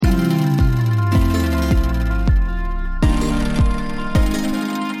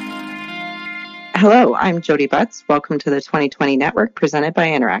Hello, I'm Jodi Butts. Welcome to the 2020 Network presented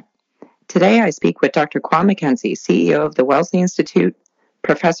by Interact. Today I speak with Dr. Kwame McKenzie, CEO of the Wellesley Institute,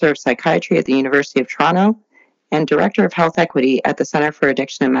 Professor of Psychiatry at the University of Toronto, and Director of Health Equity at the Center for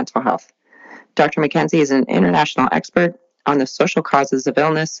Addiction and Mental Health. Dr. McKenzie is an international expert on the social causes of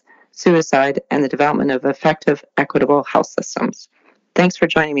illness, suicide, and the development of effective, equitable health systems. Thanks for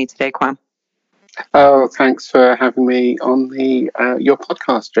joining me today, Kwame. Oh, thanks for having me on your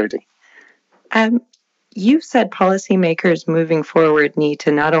podcast, Jodi. You've said policymakers moving forward need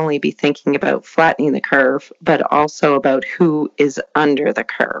to not only be thinking about flattening the curve, but also about who is under the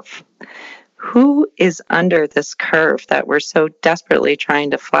curve. Who is under this curve that we're so desperately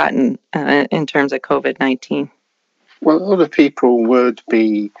trying to flatten in terms of COVID-19? Well, a lot of people would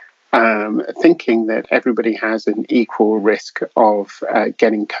be thinking that everybody has an equal risk of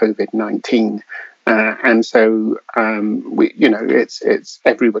getting COVID-19. And so, it's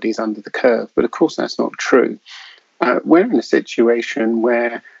everybody's under the curve. But of course, that's not true. We're in a situation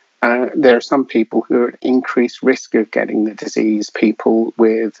where there are some people who are at increased risk of getting the disease, people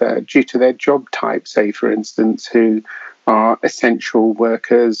with, due to their job type, say, for instance, who are essential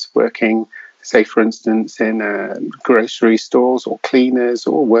workers working, say, for instance, in grocery stores or cleaners,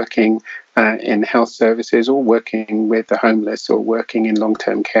 or working in health services, or working with the homeless, or working in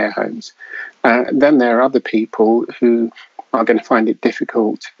long-term care homes. Then there are other people who are going to find it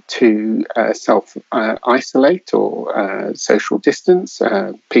difficult to self-isolate or social distance,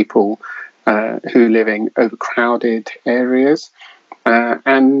 people who live in overcrowded areas. So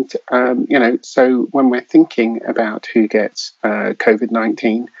when we're thinking about who gets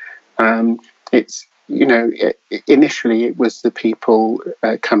COVID-19, initially it was the people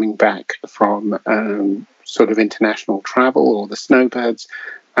coming back from sort of international travel, or the snowbirds,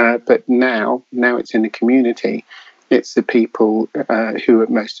 but now it's in the community. It's the people who are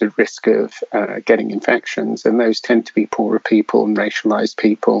most at risk of getting infections, and those tend to be poorer people and racialized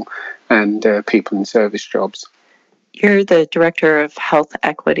people and people in service jobs. You're the Director of Health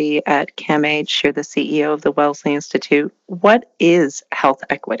Equity at CAMH. You're the CEO of the Wellesley Institute. What is health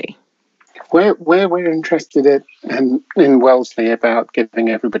equity? Where we're interested in Wellesley about giving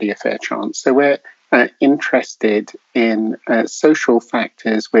everybody a fair chance. So we're interested in social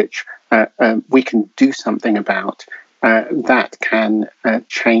factors which we can do something about that can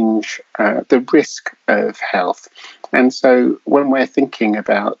change the risk of health. And so when we're thinking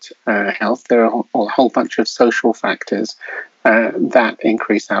about health, there are a whole bunch of social factors that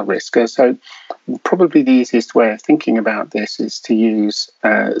increase our risk. So probably the easiest way of thinking about this is to use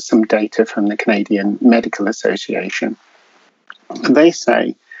some data from the Canadian Medical Association. They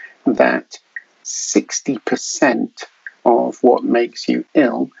say that 60% of what makes you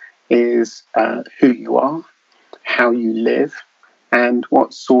ill is who you are, how you live, and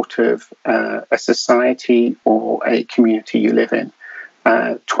what sort of a society or a community you live in.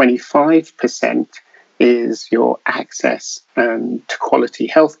 25% is your access to quality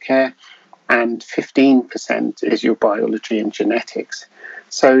healthcare, and 15% is your biology and genetics.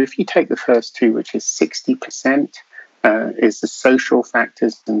 So if you take the first two, which is 60%, is the social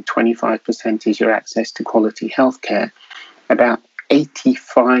factors, and 25% is your access to quality healthcare, about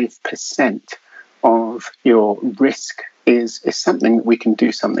 85% of your risk is something that we can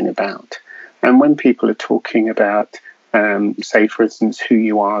do something about. And when people are talking about, say, for instance, who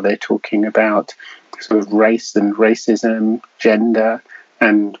you are, they're talking about sort of race and racism, gender,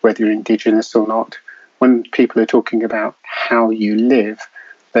 and whether you're Indigenous or not. When people are talking about how you live,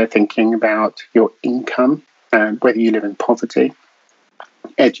 they're thinking about your income, whether you live in poverty,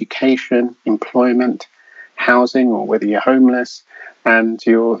 education, employment, housing, or whether you're homeless, and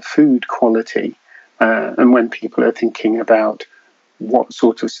your food quality. And when people are thinking about what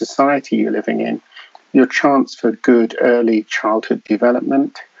sort of society you're living in, your chance for good early childhood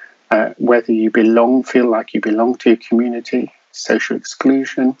development, whether you feel like you belong to your community, social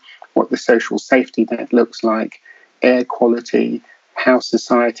exclusion, what the social safety net looks like, air quality, how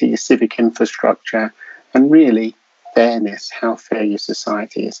society is, civic infrastructure, and really fairness, how fair your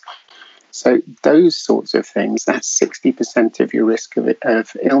society is. So those sorts of things, that's 60% of your risk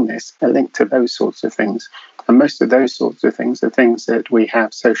of illness are linked to those sorts of things. And most of those sorts of things are things that we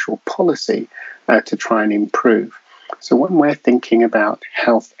have social policy to try and improve. So when we're thinking about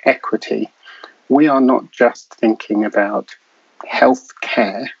health equity, we are not just thinking about health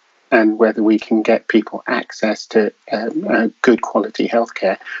care and whether we can get people access to good quality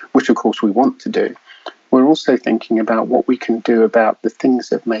healthcare, which of course we want to do. We're also thinking about what we can do about the things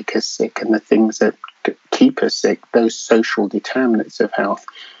that make us sick and the things that keep us sick, those social determinants of health.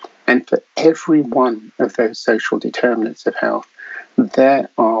 And for every one of those social determinants of health, there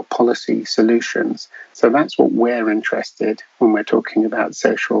are policy solutions. So that's what we're interested when we're talking about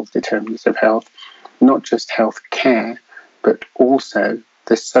social determinants of health, not just health care, but also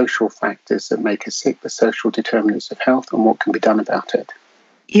the social factors that make us sick, the social determinants of health, and what can be done about it.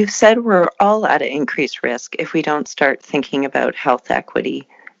 You've said we're all at an increased risk if we don't start thinking about health equity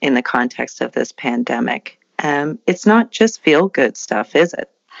in the context of this pandemic. It's not just feel-good stuff, is it?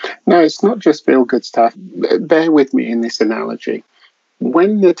 No, it's not just feel-good stuff. Bear with me in this analogy.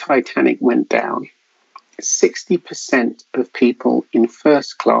 When the Titanic went down, 60% of people in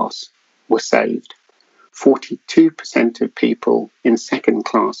first class were saved, 42% of people in second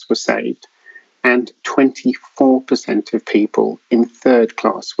class were saved, and 24% of people in third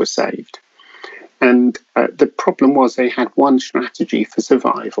class were saved. And the problem was they had one strategy for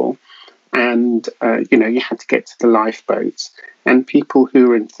survival, and you had to get to the lifeboats. And people who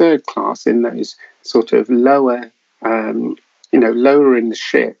were in third class, in those sort of lower, lower in the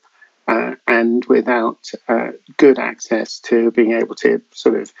ship, and without good access to being able to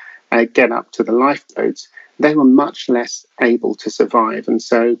sort of get up to the lifeboats, they were much less able to survive. And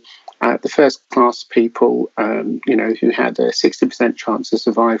so the first class people, who had a 60% chance of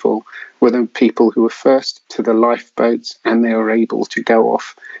survival, were the people who were first to the lifeboats, and they were able to go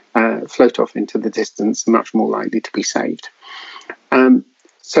off, float off into the distance, much more likely to be saved.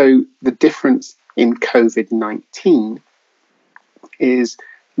 So the difference in COVID-19 is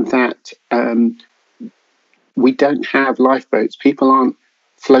that we don't have lifeboats. People aren't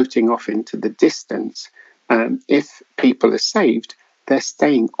floating off into the distance. If people are saved, they're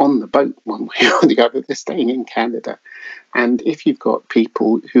staying on the boat one way or the other. They're staying in Canada. And if you've got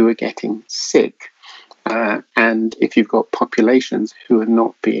people who are getting sick, and if you've got populations who are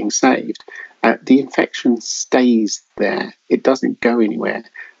not being saved, the infection stays there. It doesn't go anywhere.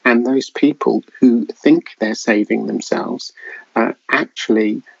 And those people who think they're saving themselves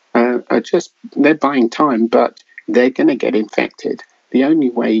actually they're buying time, but they're going to get infected. The only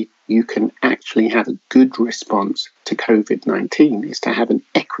way you can actually have a good response to COVID-19 is to have an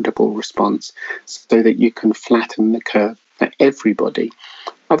equitable response so that you can flatten the curve for everybody.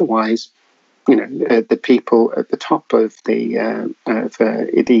 Otherwise, the people at the top of the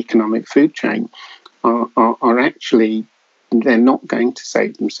economic food chain are actually, they're not going to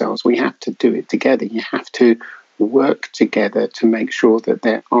save themselves. We have to do it together. You have to work together to make sure that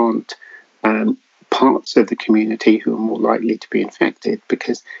there aren't parts of the community who are more likely to be infected,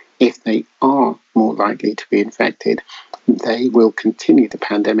 because if they are more likely to be infected, they will continue the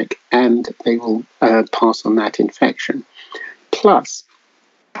pandemic and they will pass on that infection. Plus,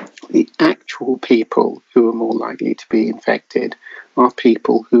 the actual people who are more likely to be infected are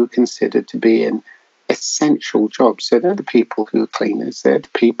people who are considered to be in essential jobs. So they're the people who are cleaners, they're the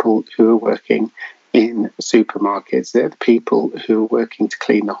people who are working in supermarkets, they're the people who are working to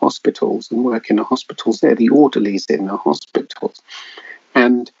clean the hospitals and work in the hospitals, they're the orderlies in the hospitals.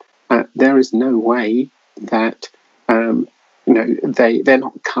 And there is no way that they're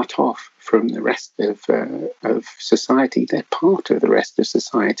not cut off from the rest of society. They're part of the rest of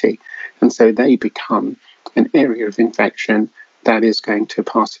society, and so they become an area of infection that is going to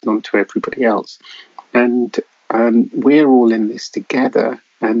pass it on to everybody else. And we're all in this together.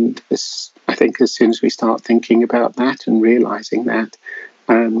 And I think as soon as we start thinking about that and realizing that,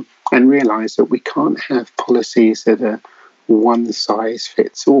 and realize that we can't have policies that are one size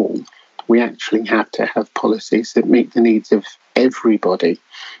fits all, we actually have to have policies that meet the needs of everybody.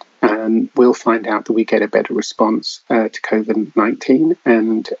 We'll find out that we get a better response to COVID-19,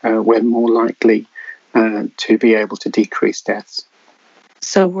 and we're more likely to be able to decrease deaths.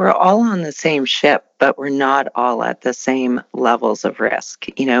 So we're all on the same ship, but we're not all at the same levels of risk.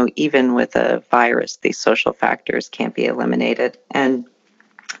 Even with a virus, these social factors can't be eliminated. And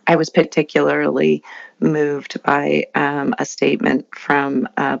I was particularly moved by a statement from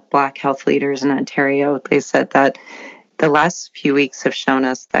Black health leaders in Ontario. They said that the last few weeks have shown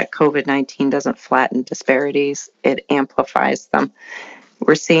us that COVID-19 doesn't flatten disparities, it amplifies them.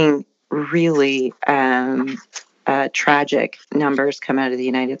 We're seeing really tragic numbers come out of the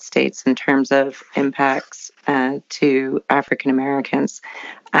United States in terms of impacts to African Americans.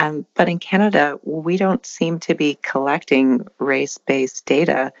 But in Canada, we don't seem to be collecting race-based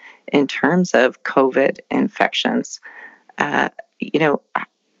data in terms of COVID infections.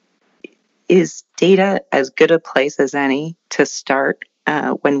 Is data as good a place as any to start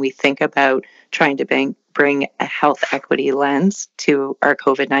when we think about trying to bring a health equity lens to our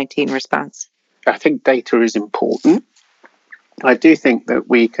COVID-19 response? I think data is important. I do think that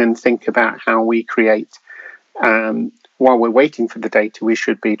we can think about how we create, while we're waiting for the data, we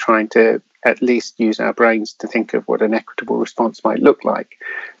should be trying to at least use our brains to think of what an equitable response might look like.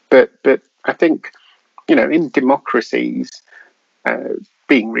 But I think, in democracies,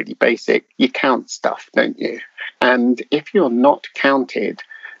 being really basic, you count stuff, don't you? And if you're not counted,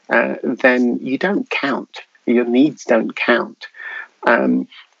 then you don't count. Your needs don't count.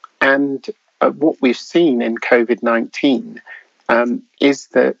 And what we've seen in COVID-19 is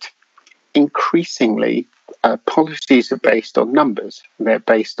that increasingly policies are based on numbers. They're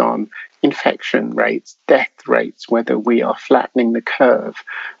based on infection rates, death rates, whether we are flattening the curve,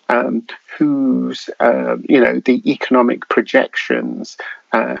 the economic projections,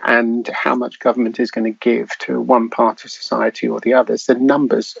 and how much government is going to give to one part of society or the others. The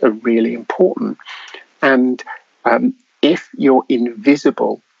numbers are really important. And if you're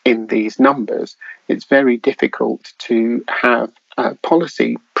invisible in these numbers, it's very difficult to have a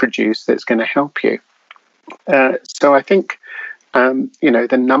policy produced that's going to help you. So I think,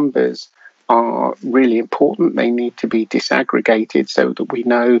 the numbers are really important. They need to be disaggregated so that we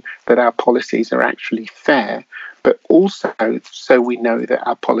know that our policies are actually fair, but also so we know that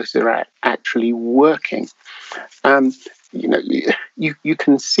our policies are actually working. You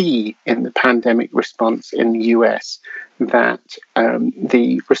can see in the pandemic response in the US that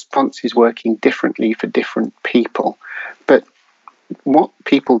the response is working differently for different people. But what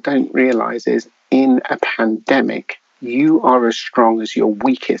people don't realize is in a pandemic, you are as strong as your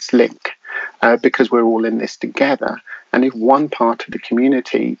weakest link, because we're all in this together. And if one part of the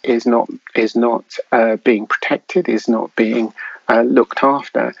community is not being protected, is not being looked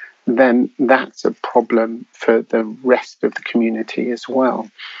after, then that's a problem for the rest of the community as well.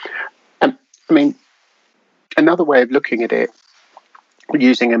 Another way of looking at it,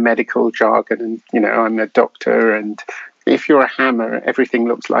 using a medical jargon, and I'm a doctor, and if you're a hammer, everything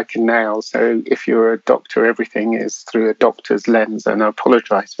looks like a nail. So if you're a doctor, everything is through a doctor's lens, and I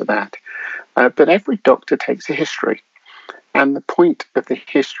apologize for that. But every doctor takes a history. And the point of the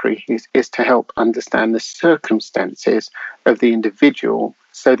history is to help understand the circumstances of the individual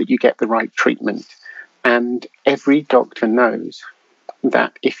so that you get the right treatment. And every doctor knows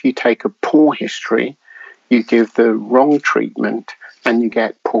that if you take a poor history, you give the wrong treatment and you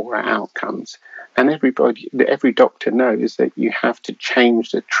get poorer outcomes. And every doctor knows that you have to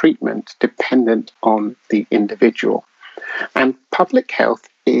change the treatment dependent on the individual. And public health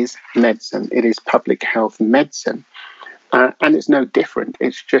is medicine. It is public health medicine. And it's no different.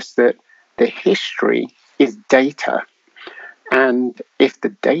 It's just that the history is data. And if the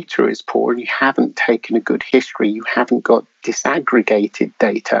data is poor and you haven't taken a good history, you haven't got disaggregated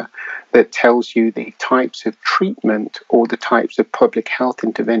data that tells you the types of treatment or the types of public health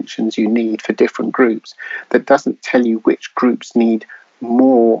interventions you need for different groups, that doesn't tell you which groups need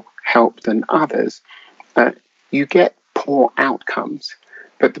more help than others, you get poor outcomes.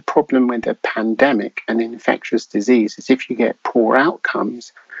 But the problem with a pandemic and infectious disease is if you get poor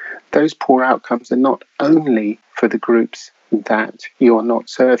outcomes, those poor outcomes are not only for the groups that you're not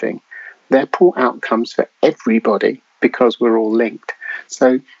serving, they're poor outcomes for everybody because we're all linked.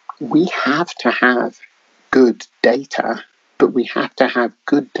 So we have to have good data, but we have to have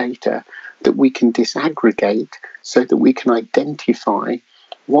good data that we can disaggregate so that we can identify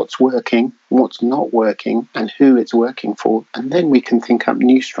what's working, what's not working, and who it's working for. And then we can think up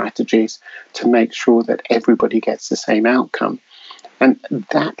new strategies to make sure that everybody gets the same outcome. And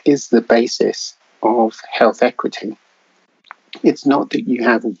that is the basis of health equity. It's not that you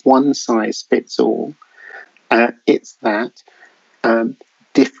have one size fits all. It's that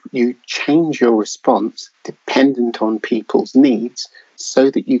you change your response dependent on people's needs so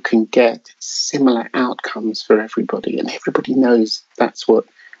that you can get similar outcomes for everybody. And everybody knows that's what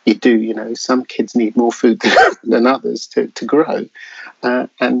you do. Some kids need more food than others to grow.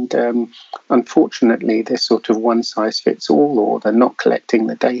 And unfortunately, this sort of one size fits all, or they're not collecting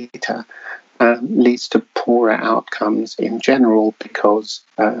the data, leads to poorer outcomes in general because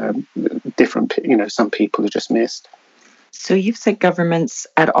some people are just missed. So you've said governments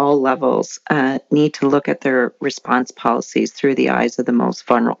at all levels need to look at their response policies through the eyes of the most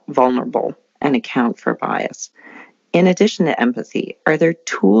vulnerable and account for bias. In addition to empathy, are there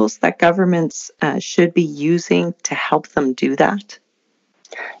tools that governments should be using to help them do that?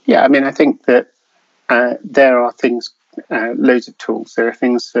 Yeah, I think that there are things, loads of tools. There are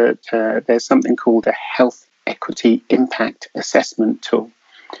things that there's something called a health equity impact assessment tool.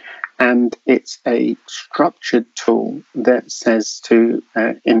 And it's a structured tool that says to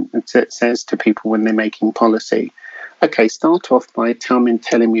people when they're making policy, okay, start off by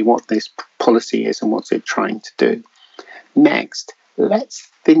telling me what this policy is and what's it trying to do. Next, let's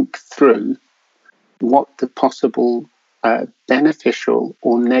think through what the possible beneficial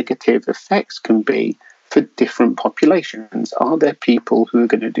or negative effects can be for different populations. Are there people who are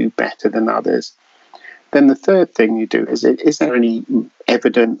going to do better than others? Then the third thing you do is there any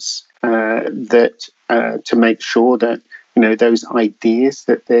evidence that to make sure that those ideas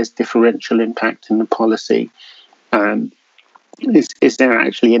that there's differential impact in the policy, is there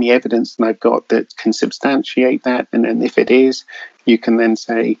actually any evidence that I've got that can substantiate that? And then if it is, you can then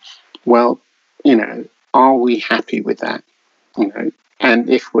say, well, are we happy with that? And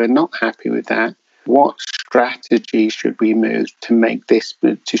if we're not happy with that, what strategy should we move to make this?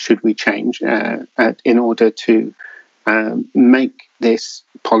 Should we change in order to make this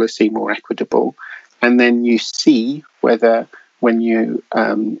policy more equitable? And then you see whether when you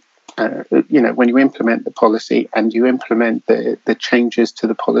implement the policy and you implement the changes to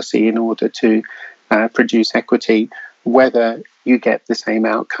the policy in order to produce equity, whether you get the same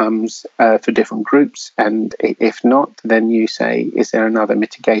outcomes for different groups. And if not, then you say, is there another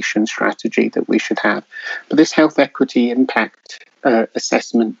mitigation strategy that we should have? But this health equity impact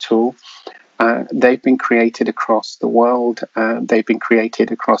assessment tool, they've been created across the world. They've been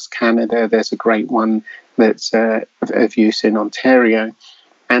created across Canada. There's a great one that's of use in Ontario.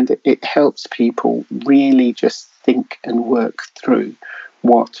 And it helps people really just think and work through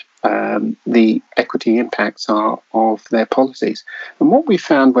what the equity impacts are of their policies. And what we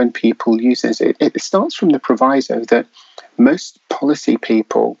found when people use this, it starts from the proviso that most policy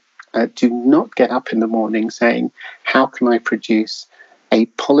people do not get up in the morning saying, how can I produce a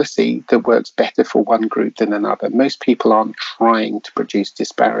policy that works better for one group than another? Most people aren't trying to produce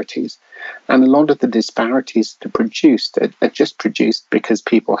disparities. And a lot of the disparities that are produced are just produced because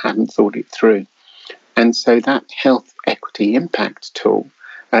people haven't thought it through. And so that health equity impact tool,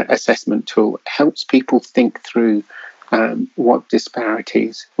 assessment tool, helps people think through what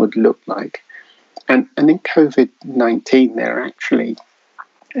disparities would look like. And in COVID-19, there are actually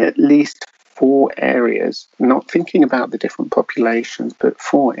at least 4 areas, not thinking about the different populations, but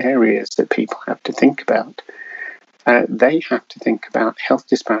 4 areas that people have to think about. They have to think about health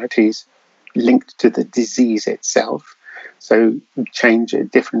disparities linked to the disease itself. So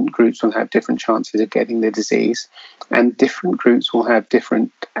different groups will have different chances of getting the disease, and different groups will have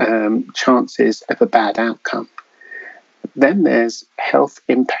different chances of a bad outcome. Then there's health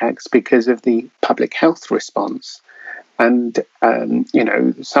impacts because of the public health response. And,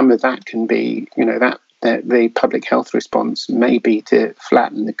 some of that can be, that the public health response may be to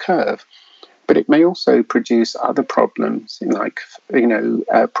flatten the curve, but it may also produce other problems, like,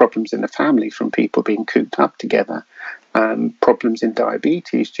 problems in the family from people being cooped up together, problems in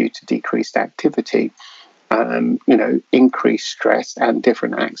diabetes due to decreased activity, increased stress and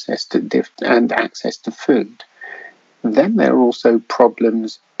different access to food. Then there are also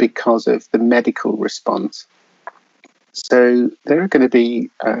problems because of the medical response. So there are going to be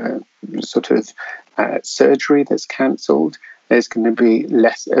surgery that's cancelled. There's going to be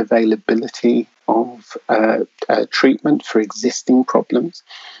less availability of treatment for existing problems.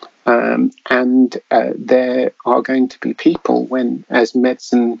 And there are going to be people as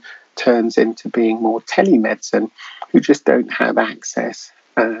medicine turns into being more telemedicine, who just don't have access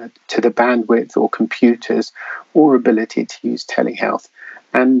to the bandwidth or computers or ability to use telehealth.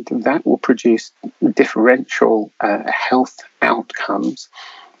 And that will produce differential health outcomes,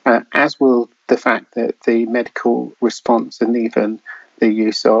 as will the fact that the medical response and even the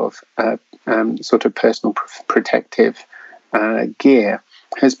use of personal protective gear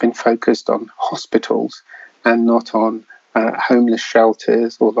has been focused on hospitals and not on homeless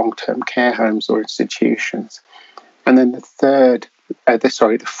shelters or long-term care homes or institutions. And then the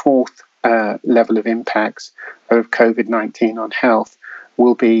fourth level of impacts of COVID-19 on health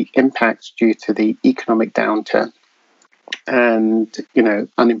will be impacts due to the economic downturn and,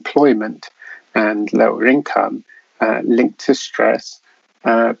 unemployment and lower income linked to stress,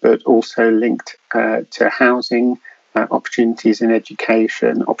 but also linked to housing, opportunities in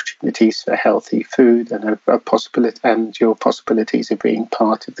education, opportunities for healthy food, and your possibilities of being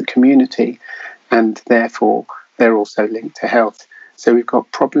part of the community, and therefore they're also linked to health. So we've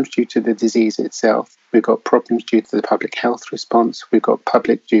got problems due to the disease itself. We've got problems due to the public health response. We've got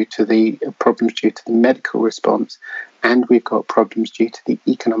problems due to the medical response, and we've got problems due to the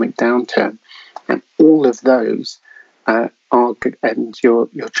economic downturn. And all of those and your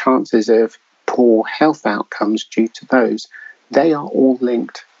chances of poor health outcomes due to those, they are all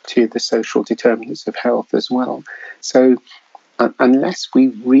linked to the social determinants of health as well. So unless we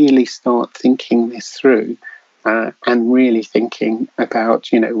really start thinking this through and really thinking about,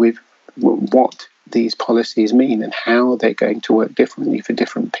 with what these policies mean and how they're going to work differently for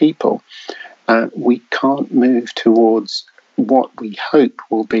different people, we can't move towards what we hope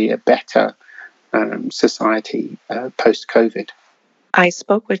will be a better society post-COVID. I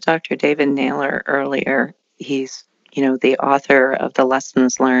spoke with Dr. David Naylor earlier. He's, the author of the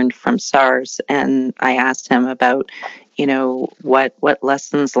Lessons Learned from SARS, and I asked him about, what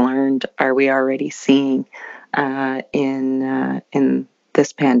lessons learned are we already seeing in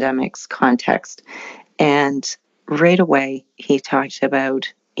this pandemic's context. And right away, he talked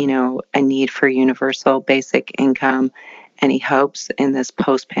about, a need for universal basic income, and he hopes in this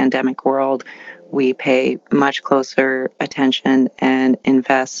post-pandemic world we pay much closer attention and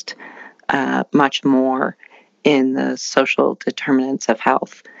invest much more in the social determinants of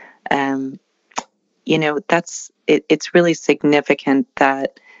health. It's really significant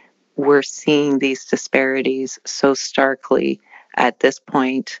that we're seeing these disparities so starkly at this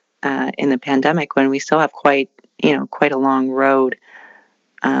point in the pandemic, when we still have quite a long road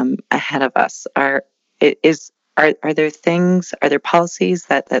ahead of us. Are there policies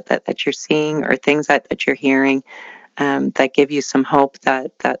that you're seeing, or things that you're hearing that give you some hope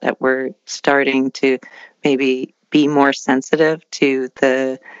that we're starting to maybe be more sensitive to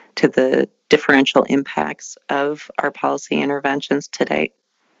the differential impacts of our policy interventions today?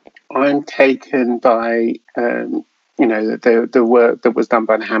 I'm taken by the work that was done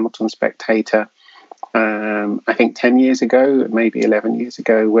by the Hamilton Spectator, I think 10 years ago, maybe 11 years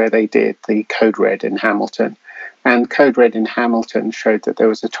ago, where they did the Code Red in Hamilton. And Code Red in Hamilton showed that there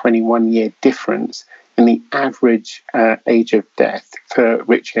was a 21-year difference in the average age of death for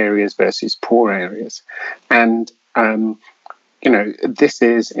rich areas versus poor areas. And, this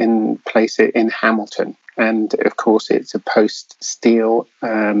is in place in Hamilton. And of course, it's a post-steel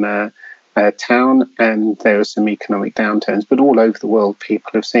town, and there are some economic downturns. But all over the world,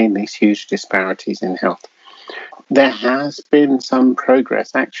 people have seen these huge disparities in health. There has been some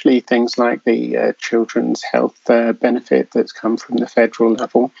progress. Actually, things like the children's health benefit that's come from the federal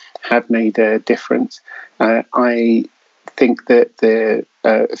level have made a difference. I think that the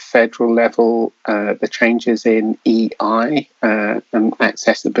federal level, the changes in EI and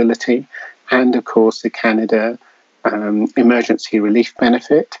accessibility, and of course the Canada emergency relief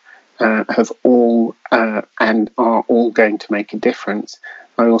benefit have all and are all going to make a difference.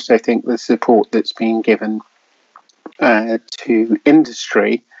 I also think the support that's being given to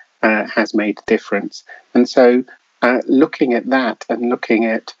industry has made a difference. And so looking at that, and looking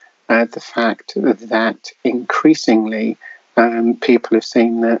at the fact that increasingly people have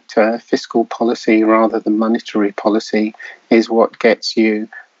seen that fiscal policy rather than monetary policy is what gets you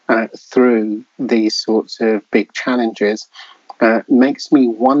through these sorts of big challenges, makes me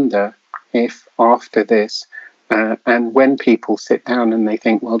wonder if after this, and when people sit down and they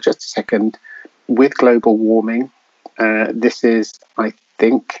think, well, just a second, with global warming, this is, I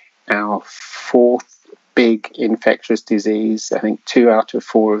think, our fourth big infectious disease. I think 2 out of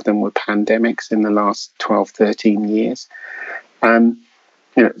 4 of them were pandemics in the last 12, 13 years.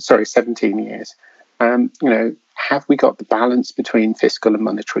 17 years. Have we got the balance between fiscal and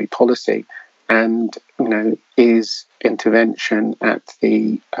monetary policy? And, is intervention at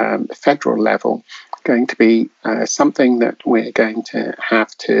the federal level going to be something that we're going to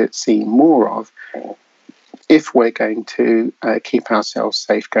have to see more of if we're going to keep ourselves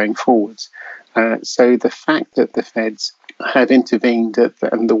safe going forwards? So the fact that the feds have intervened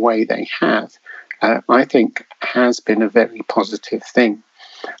and the way they have, I think, has been a very positive thing.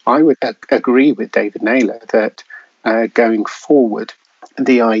 I would agree with David Naylor that going forward,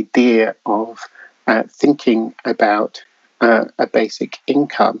 the idea of thinking about a basic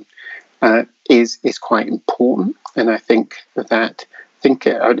income is quite important, and I think that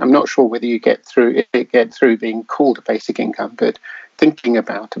I'm not sure whether you get through being called a basic income, but thinking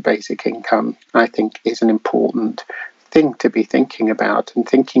about a basic income, I think, is an important thing to be thinking about, and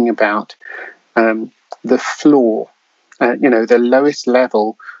thinking about the floor, the lowest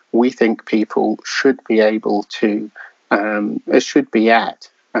level we think people should be able to should be at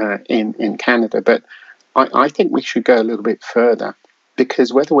in Canada. But I think we should go a little bit further,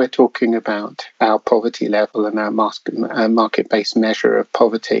 because whether we're talking about our poverty level and our market-based measure of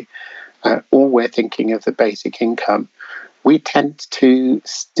poverty, or we're thinking of the basic income, we tend to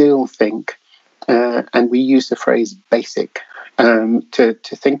still think, and we use the phrase basic, to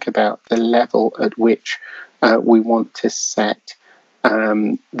think about the level at which we want to set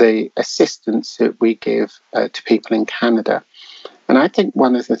the assistance that we give to people in Canada. And I think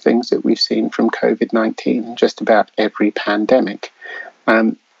one of the things that we've seen from COVID-19 and just about every pandemic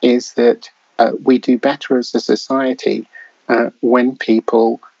is that we do better as a society when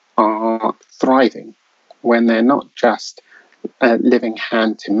people are thriving, when they're not just living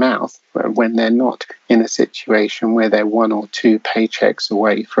hand to mouth, when they're not in a situation where they're 1 or 2 paychecks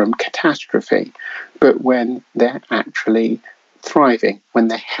away from catastrophe, but when they're actually thriving, when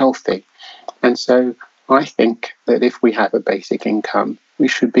they're healthy. And so I think that if we have a basic income, we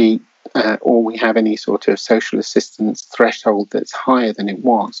should be, or we have any sort of social assistance threshold that's higher than it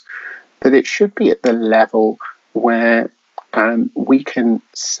was, that it should be at the level where we can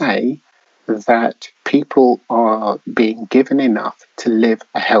say that people are being given enough to live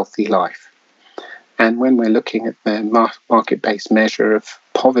a healthy life. And when we're looking at the market-based measure of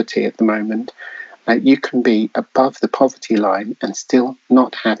poverty at the moment, you can be above the poverty line and still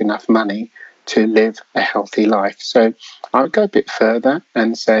not have enough money to live a healthy life. So I would go a bit further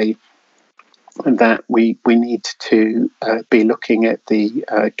and say that we need to be looking at the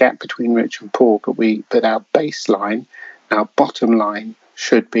gap between rich and poor, but our baseline, our bottom line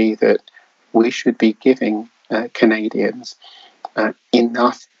should be that we should be giving Canadians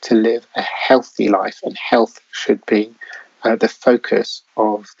enough to live a healthy life, and health should be the focus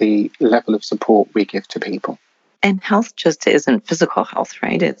of the level of support we give to people. And health just isn't physical health,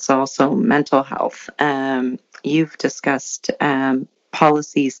 right? It's also mental health. You've discussed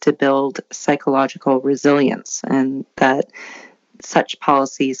policies to build psychological resilience, and that such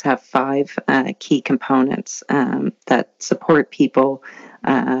policies have 5 key components that support people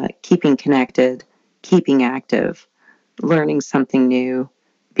keeping connected, keeping active, learning something new,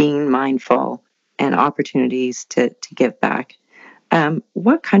 being mindful, and opportunities to give back.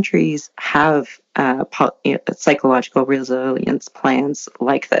 What countries have psychological resilience plans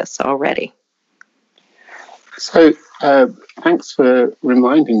like this already? So thanks for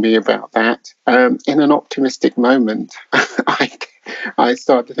reminding me about that. In an optimistic moment, I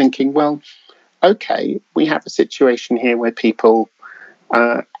started thinking, well, okay, we have a situation here where people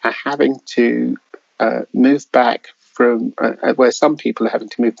are having to move back from, where some people are having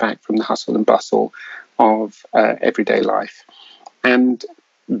to move back from the hustle and bustle of everyday life. And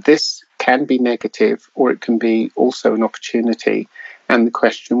this can be negative, or it can be also an opportunity. And the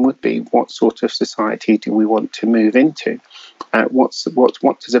question would be, what sort of society do we want to move into? What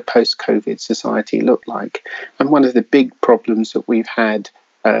does a post-COVID society look like? And one of the big problems that we've had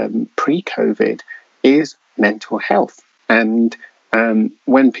pre-COVID is mental health. And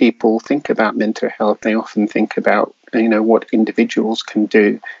when people think about mental health, they often think about what individuals can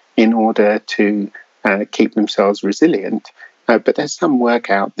do in order to keep themselves resilient. But there's some work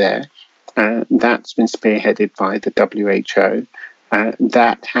out there that's been spearheaded by the WHO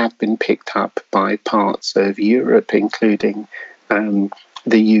that have been picked up by parts of Europe, including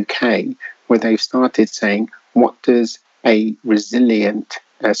the UK, where they've started saying, what does a resilient,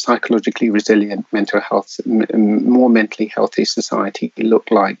 psychologically resilient mental health, more mentally healthy society look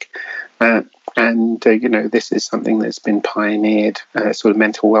like? This is something that's been pioneered, sort of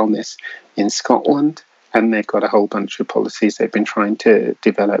mental wellness in Scotland. And they've got a whole bunch of policies they've been trying to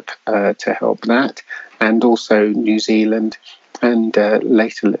develop to help that. And also New Zealand and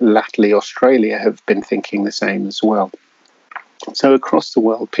latterly Australia have been thinking the same as well. So across the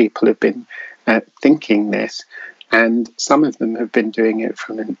world, people have been thinking this. And some of them have been doing it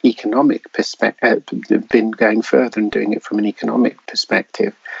from an economic perspective, have been going further and doing it from an economic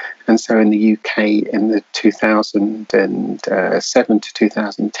perspective. And so in the UK, in the 2007 to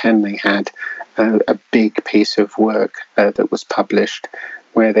 2010, they had a big piece of work that was published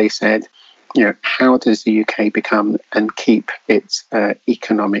where they said, how does the UK become and keep its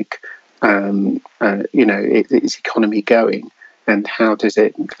economic, its economy going, and how does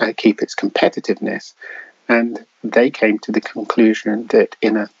it keep its competitiveness? And they came to the conclusion that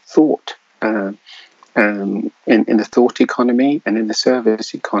in a thought, in the thought economy and in the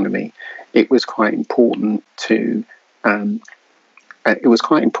service economy, it was quite important to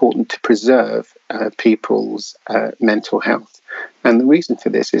preserve people's mental health. And the reason for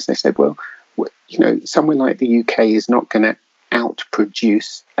this is they said, well, somewhere like the UK is not going to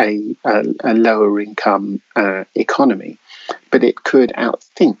outproduce a lower income economy, but it could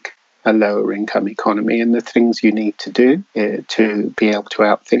outthink a lower income economy. And the things you need to do to be able to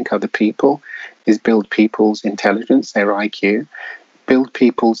outthink other people is build people's intelligence, their IQ, build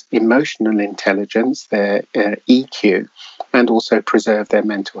people's emotional intelligence, their EQ, and also preserve their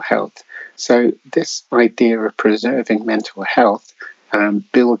mental health. So this idea of preserving mental health,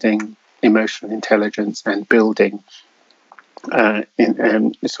 building emotional intelligence, and building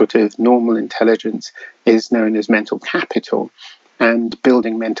sort of normal intelligence is known as mental capital. And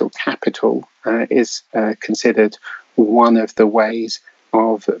building mental capital is considered one of the ways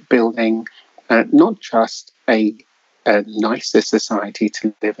of building not just a a nicer society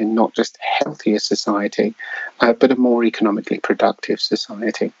to live in, not just a healthier society, but a more economically productive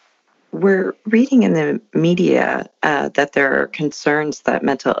society. We're reading in the media that there are concerns that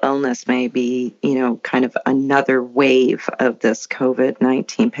mental illness may be, kind of another wave of this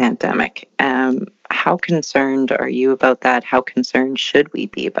COVID-19 pandemic. How concerned are you about that? How concerned should we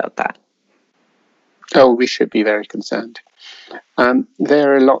be about that? Oh, we should be very concerned.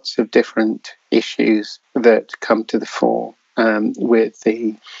 There are lots of different issues that come to the fore with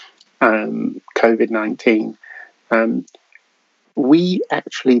the COVID-19. We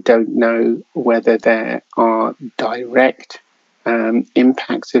actually don't know whether there are direct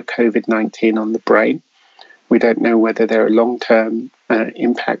impacts of COVID-19 on the brain. We don't know whether there are long-term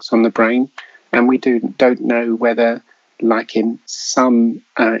impacts on the brain. And we don't know whether, like in some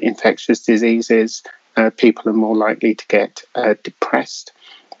infectious diseases, people are more likely to get depressed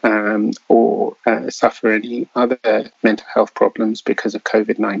or suffer any other mental health problems because of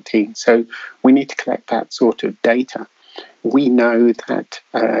COVID-19. So we need to collect that sort of data. We know that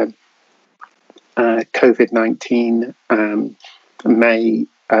COVID-19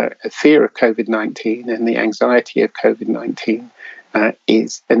 fear of COVID-19 and the anxiety of COVID-19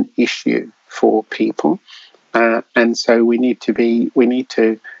 is an issue for people. And so we need to be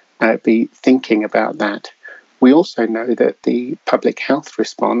thinking about that. We also know that the public health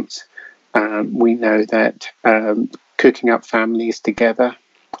response, we know that cooking up families together,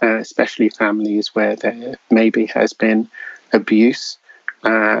 especially families where there maybe has been abuse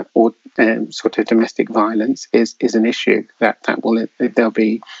or sort of domestic violence, is an issue. There'll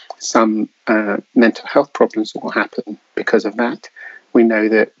be some mental health problems that will happen because of that. We know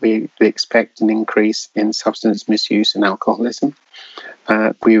that we expect an increase in substance misuse and alcoholism.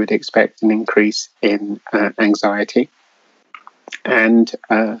 We would expect an increase in anxiety. And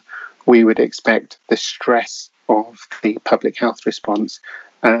we would expect the stress of the public health response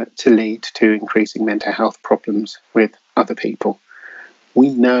to lead to increasing mental health problems with other people. We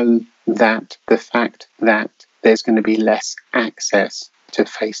know that the fact that there's going to be less access to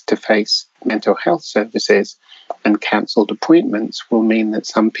face-to-face mental health services and cancelled appointments will mean that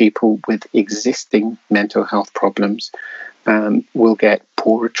some people with existing mental health problems will get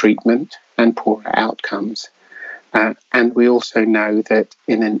poorer treatment and poorer outcomes. And we also know that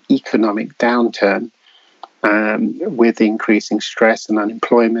in an economic downturn, with increasing stress and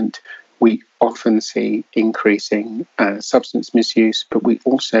unemployment, we often see increasing substance misuse, but we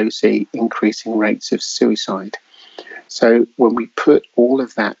also see increasing rates of suicide. So when we put all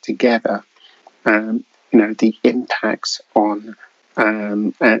of that together, the impacts on,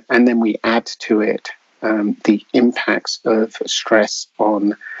 and then we add to it the impacts of stress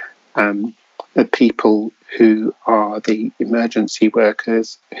on the people who are the emergency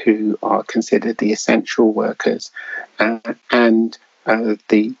workers, who are considered the essential workers, and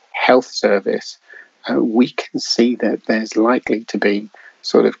the health service, we can see that there's likely to be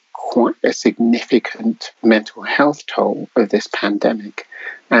sort of quite a significant mental health toll of this pandemic.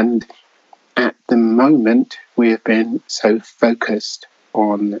 And at the moment, we have been so focused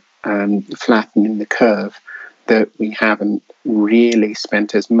on flattening the curve that we haven't really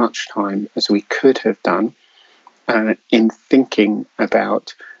spent as much time as we could have done in thinking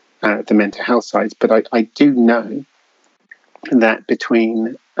about the mental health sides. But I do know that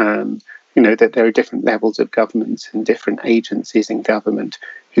between that there are different levels of government and different agencies in government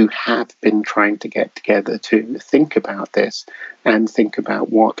who have been trying to get together to think about this and think about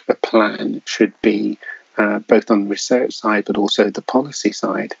what a plan should be, both on the research side but also the policy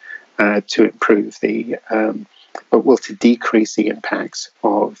side, to improve to decrease the impacts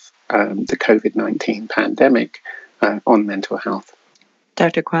of the COVID-19 pandemic on mental health.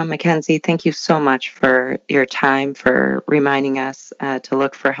 Dr. Kwame McKenzie, thank you so much for your time, for reminding us to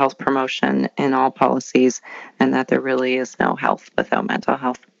look for health promotion in all policies, and that there really is no health without mental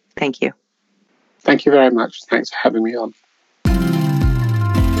health. Thank you. Thank you very much. Thanks for having me on.